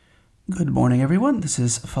Good morning, everyone. This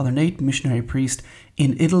is Father Nate, missionary priest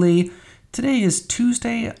in Italy. Today is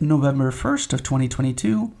Tuesday, November 1st of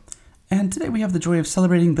 2022, and today we have the joy of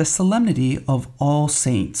celebrating the Solemnity of All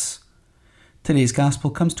Saints. Today's Gospel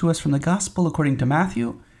comes to us from the Gospel according to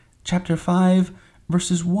Matthew, chapter 5,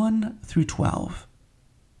 verses 1 through 12.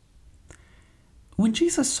 When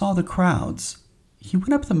Jesus saw the crowds, he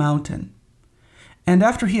went up the mountain, and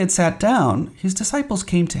after he had sat down, his disciples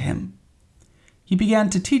came to him. He began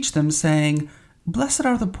to teach them, saying, "Blessed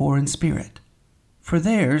are the poor in spirit, for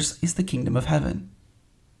theirs is the kingdom of heaven.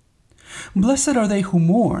 Blessed are they who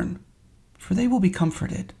mourn, for they will be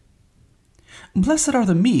comforted. Blessed are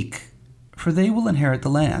the meek, for they will inherit the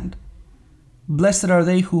land. Blessed are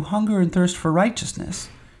they who hunger and thirst for righteousness,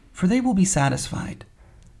 for they will be satisfied.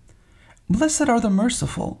 Blessed are the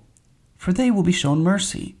merciful, for they will be shown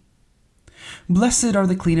mercy. Blessed are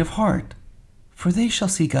the clean of heart, for they shall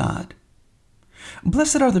see God.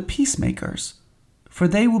 Blessed are the peacemakers, for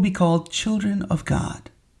they will be called children of God.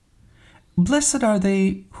 Blessed are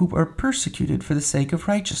they who are persecuted for the sake of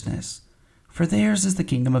righteousness, for theirs is the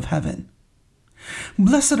kingdom of heaven.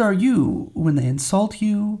 Blessed are you when they insult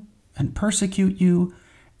you and persecute you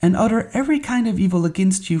and utter every kind of evil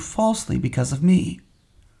against you falsely because of me.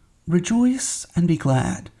 Rejoice and be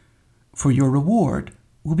glad, for your reward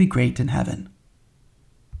will be great in heaven."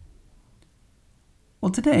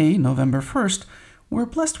 Well, today, November 1st, we're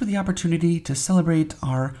blessed with the opportunity to celebrate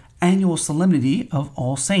our annual Solemnity of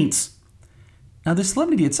All Saints. Now, this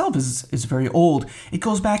solemnity itself is very old. It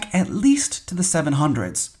goes back at least to the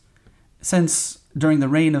 700s. Since during the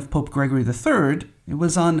reign of Pope Gregory III, it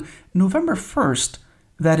was on November 1st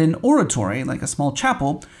that an oratory, like a small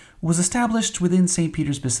chapel, was established within St.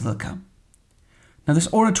 Peter's Basilica. Now, this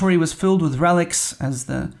oratory was filled with relics, as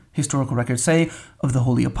the historical records say, of the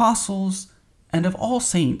holy apostles, and of all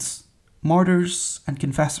saints, martyrs, and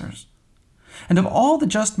confessors, and of all the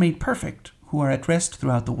just made perfect who are at rest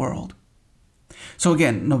throughout the world. So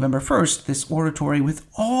again, November 1st, this oratory with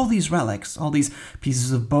all these relics, all these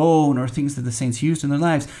pieces of bone or things that the saints used in their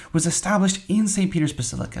lives, was established in St. Peter's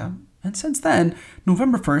Basilica. And since then,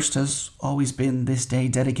 November 1st has always been this day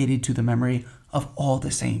dedicated to the memory of all the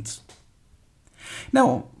saints.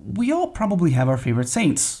 Now, we all probably have our favorite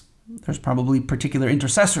saints. There's probably particular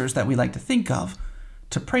intercessors that we like to think of,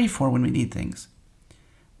 to pray for when we need things.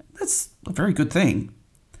 That's a very good thing.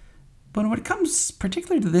 But when it comes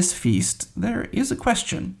particularly to this feast, there is a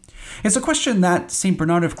question. It's a question that St.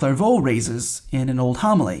 Bernard of Clairvaux raises in an old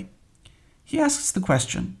homily. He asks the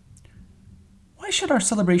question, why should our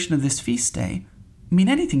celebration of this feast day mean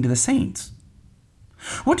anything to the saints?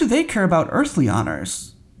 What do they care about earthly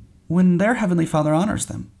honors when their Heavenly Father honors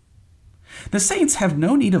them? The saints have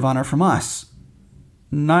no need of honor from us.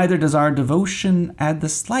 Neither does our devotion add the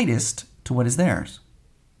slightest to what is theirs.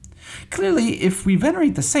 Clearly, if we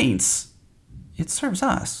venerate the saints, it serves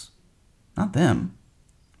us, not them.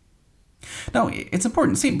 Now, it's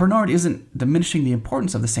important. St. Bernard isn't diminishing the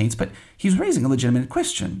importance of the saints, but he's raising a legitimate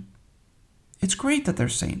question. It's great that they're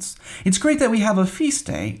saints. It's great that we have a feast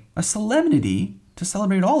day, a solemnity, to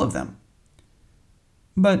celebrate all of them.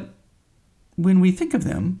 But when we think of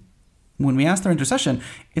them, when we ask their intercession,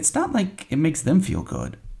 it's not like it makes them feel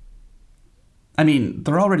good. I mean,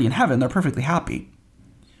 they're already in heaven, they're perfectly happy.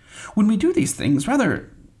 When we do these things,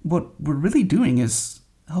 rather, what we're really doing is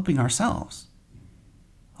helping ourselves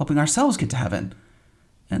get to heaven.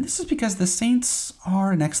 And this is because the saints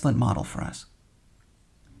are an excellent model for us.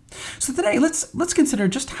 So today, let's consider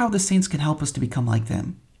just how the saints can help us to become like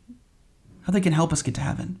them, how they can help us get to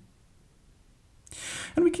heaven.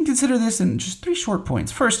 And we can consider this in just 3 short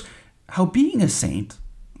points. First, how being a saint,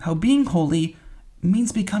 how being holy,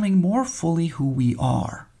 means becoming more fully who we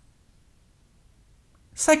are.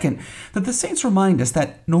 Second, that the saints remind us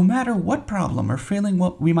that no matter what problem or failing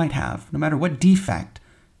what we might have, no matter what defect,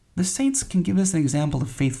 the saints can give us an example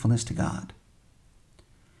of faithfulness to God.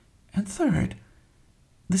 And third,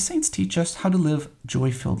 the saints teach us how to live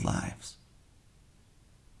joy-filled lives.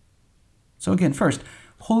 So again, first,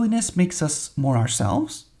 holiness makes us more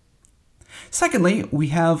ourselves. Secondly, we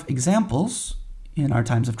have examples in our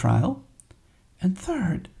times of trial. And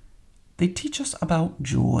third, they teach us about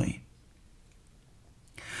joy.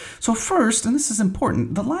 So first, and this is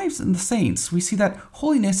important, the lives of the saints, we see that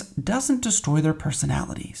holiness doesn't destroy their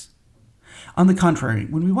personalities. On the contrary,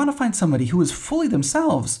 when we want to find somebody who is fully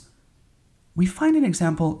themselves, we find an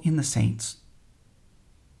example in the saints.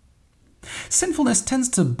 Sinfulness tends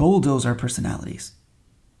to bulldoze our personalities.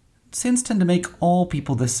 Sins tend to make all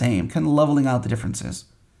people the same, kind of leveling out the differences,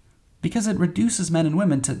 because it reduces men and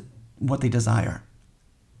women to what they desire.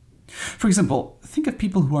 For example, think of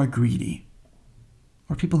people who are greedy,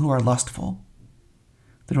 or people who are lustful,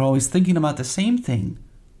 that are always thinking about the same thing,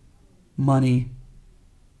 money,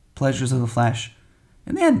 pleasures of the flesh.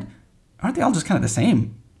 In the end, aren't they all just kind of the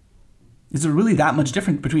same? Is there really that much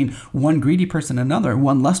difference between one greedy person and another,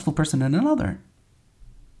 one lustful person and another?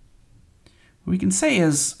 We can say,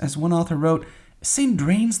 as one author wrote, sin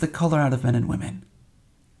drains the color out of men and women,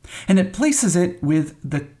 and it places it with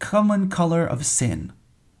the common color of sin.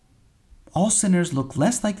 All sinners look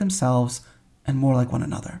less like themselves and more like one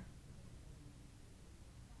another.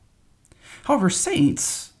 However,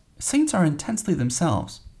 saints are intensely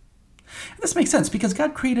themselves. And this makes sense because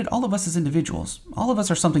God created all of us as individuals. All of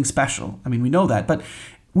us are something special. I mean, we know that. But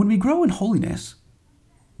when we grow in holiness,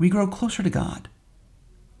 we grow closer to God.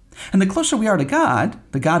 And the closer we are to God,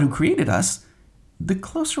 the God who created us, the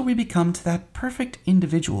closer we become to that perfect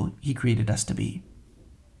individual He created us to be.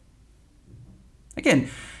 Again,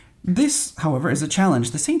 this, however, is a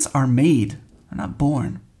challenge. The saints are made, they're not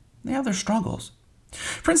born. They have their struggles.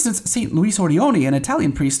 For instance, St. Luis Orione, an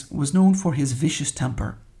Italian priest, was known for his vicious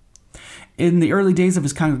temper. In the early days of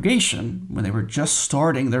his congregation, when they were just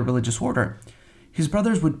starting their religious order, his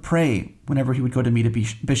brothers would pray whenever he would go to meet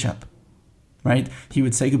a bishop. Right? He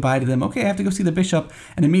would say goodbye to them. Okay, I have to go see the bishop.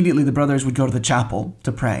 And immediately the brothers would go to the chapel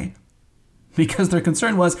to pray. Because their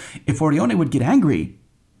concern was, if Orione would get angry,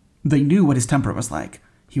 they knew what his temper was like.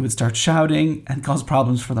 He would start shouting and cause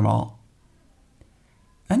problems for them all.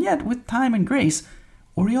 And yet, with time and grace,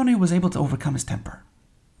 Orione was able to overcome his temper.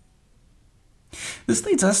 This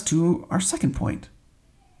leads us to our second point.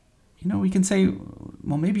 We can say,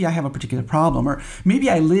 well, maybe I have a particular problem, or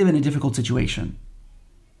maybe I live in a difficult situation.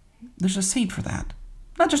 There's a saint for that.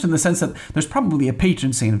 Not just in the sense that there's probably a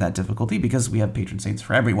patron saint of that difficulty, because we have patron saints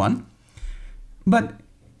for everyone, but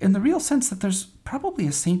in the real sense that there's probably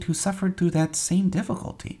a saint who suffered through that same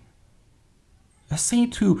difficulty. A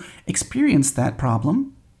saint who experienced that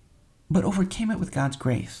problem, but overcame it with God's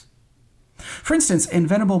grace. For instance, in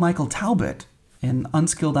Venerable Michael Talbot, an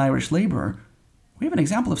unskilled Irish laborer, we have an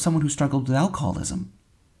example of someone who struggled with alcoholism.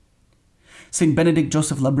 St. Benedict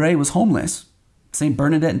Joseph Labre was homeless. St.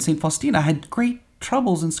 Bernadette and St. Faustina had great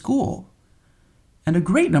troubles in school. And a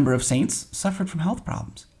great number of saints suffered from health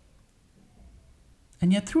problems.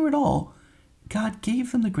 And yet through it all, God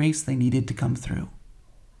gave them the grace they needed to come through.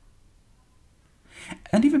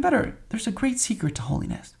 And even better, there's a great secret to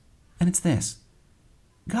holiness. And it's this: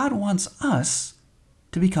 God wants us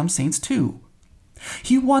to become saints too.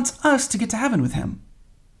 He wants us to get to heaven with Him.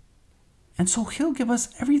 And so He'll give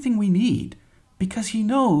us everything we need because He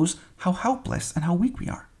knows how helpless and how weak we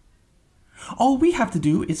are. All we have to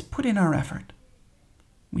do is put in our effort.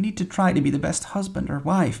 We need to try to be the best husband or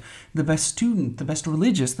wife, the best student, the best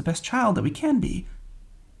religious, the best child that we can be.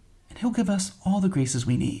 And He'll give us all the graces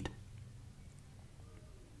we need.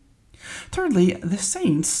 Thirdly, the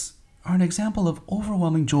saints are an example of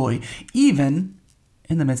overwhelming joy, even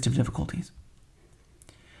in the midst of difficulties.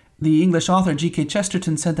 The English author G.K.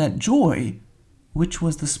 Chesterton said that joy, which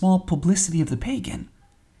was the small publicity of the pagan,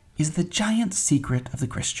 is the giant secret of the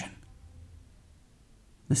Christian.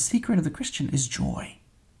 The secret of the Christian is joy.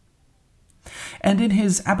 And in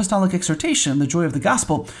his apostolic exhortation, The Joy of the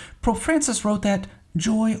Gospel, Pope Francis wrote that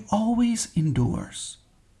joy always endures,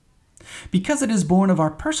 because it is born of our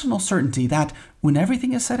personal certainty that, when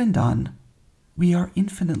everything is said and done, we are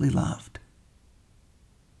infinitely loved.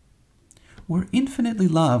 We're infinitely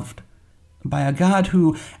loved by a God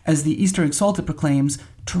who, as the Easter Exalted proclaims,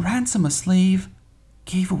 to ransom a slave,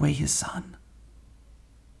 gave away His Son.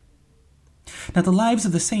 Now, the lives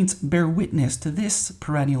of the saints bear witness to this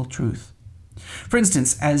perennial truth. For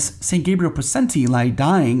instance, as St. Gabriel Possenti lay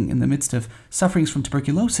dying in the midst of sufferings from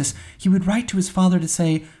tuberculosis, he would write to his Father to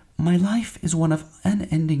say, "My life is one of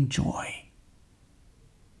unending joy."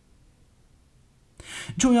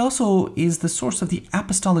 Joy also is the source of the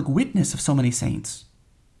apostolic witness of so many saints,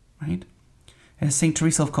 right? As St.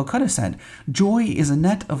 Teresa of Calcutta said, "Joy is a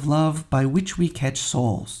net of love by which we catch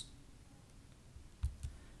souls."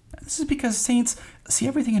 This is because saints see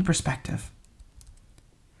everything in perspective.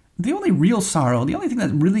 The only real sorrow, the only thing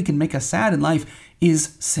that really can make us sad in life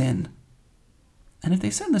is sin. And if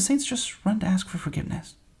they sin, the saints just run to ask for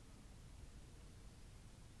forgiveness.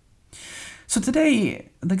 So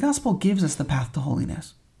today, the gospel gives us the path to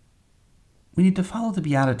holiness. We need to follow the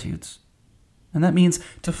Beatitudes, and that means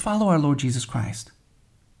to follow our Lord Jesus Christ.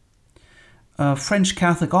 A French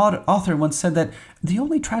Catholic author once said that the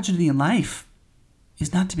only tragedy in life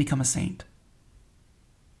is not to become a saint.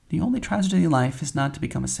 The only tragedy in life is not to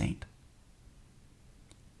become a saint.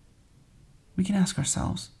 We can ask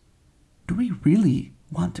ourselves, do we really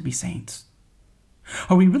want to be saints?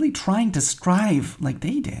 Are we really trying to strive like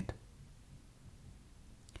they did?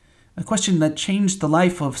 A question that changed the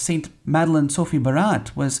life of Saint Madeleine Sophie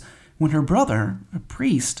Barat was when her brother, a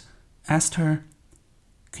priest, asked her,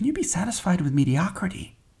 "Can you be satisfied with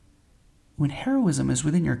mediocrity when heroism is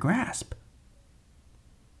within your grasp?"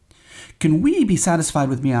 Can we be satisfied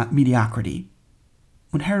with mediocrity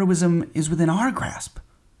when heroism is within our grasp,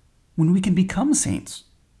 when we can become saints?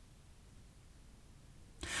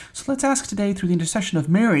 So let's ask today, through the intercession of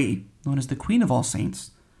Mary, known as the Queen of all saints,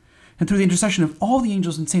 and through the intercession of all the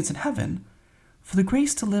angels and saints in heaven, for the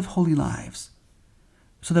grace to live holy lives,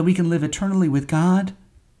 so that we can live eternally with God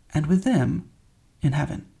and with them in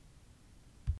heaven.